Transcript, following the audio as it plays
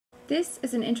This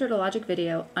is an intro to logic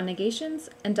video on negations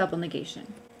and double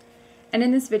negation. And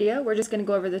in this video, we're just going to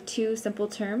go over the two simple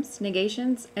terms,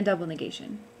 negations and double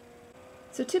negation.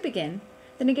 So to begin,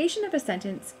 the negation of a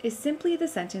sentence is simply the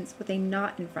sentence with a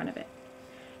not in front of it.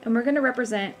 And we're going to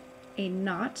represent a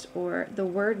not, or the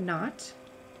word not,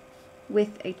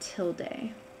 with a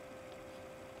tilde.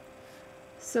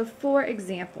 So for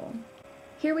example,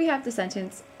 here we have the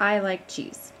sentence, I like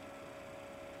cheese.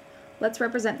 Let's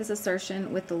represent this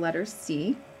assertion with the letter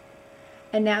C.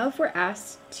 And now if we're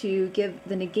asked to give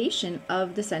the negation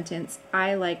of the sentence,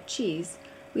 I like cheese,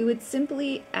 we would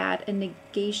simply add a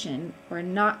negation or a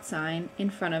not sign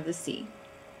in front of the C.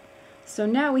 So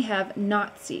now we have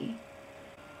not C.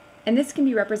 And this can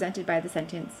be represented by the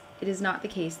sentence, it is not the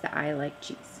case that I like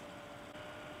cheese.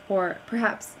 Or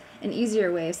perhaps an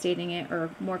easier way of stating it,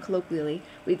 or more colloquially,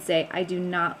 we'd say, I do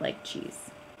not like cheese.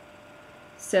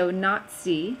 So not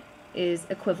C is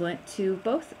equivalent to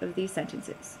both of these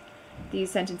sentences. These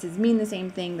sentences mean the same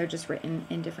thing, they're just written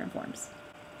in different forms.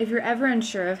 If you're ever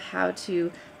unsure of how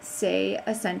to say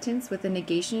a sentence with a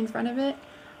negation in front of it,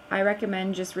 I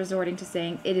recommend just resorting to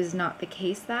saying, it is not the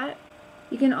case that.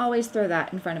 You can always throw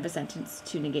that in front of a sentence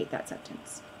to negate that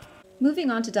sentence. Moving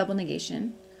on to double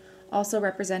negation, also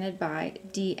represented by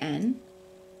DN,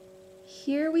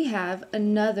 here we have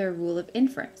another rule of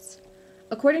inference.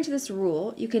 According to this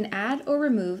rule, you can add or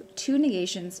remove two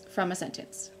negations from a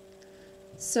sentence.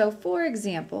 So for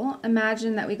example,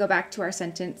 imagine that we go back to our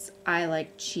sentence, I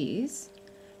like cheese,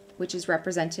 which is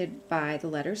represented by the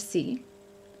letter C.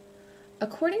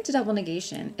 According to double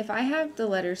negation, if I have the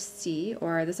letter C,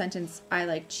 or the sentence, I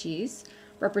like cheese,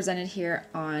 represented here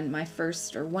on my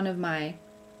first or one of my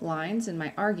lines in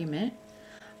my argument,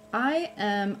 I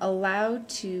am allowed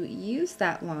to use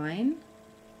that line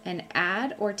and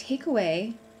add or take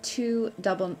away two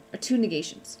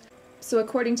negations. So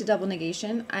according to double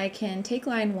negation, I can take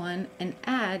line 1 and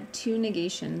add two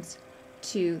negations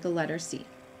to the letter C,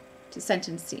 to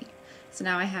sentence C. So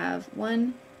now I have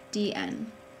 1 DN.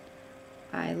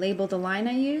 I label the line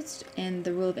I used in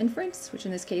the rule of inference, which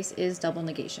in this case is double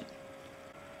negation.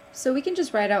 So we can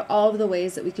just write out all of the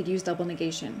ways that we could use double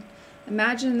negation.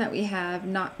 Imagine that we have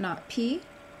not P.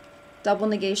 Double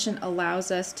negation allows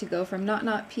us to go from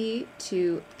not P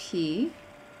to P.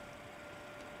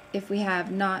 If we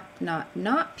have not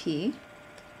P,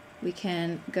 we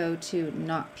can go to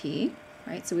not P,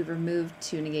 right? So we've removed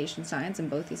two negation signs in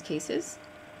both these cases.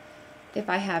 If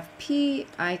I have P,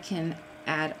 I can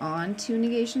add on two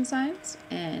negation signs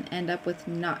and end up with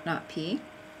not P.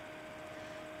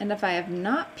 And if I have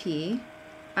not P,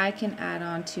 I can add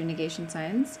on two negation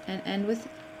signs and end with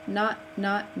not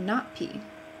P.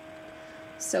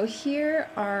 So here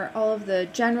are all of the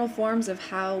general forms of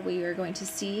how we are going to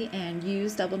see and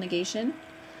use double negation.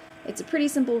 It's a pretty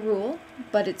simple rule,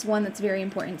 but it's one that's very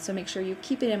important, so make sure you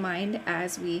keep it in mind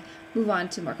as we move on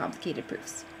to more complicated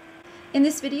proofs. In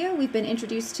this video, we've been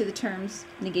introduced to the terms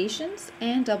negations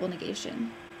and double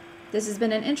negation. This has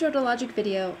been an intro to logic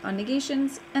video on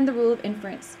negations and the rule of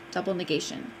inference, double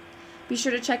negation. Be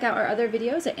sure to check out our other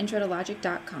videos at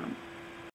introtologic.com.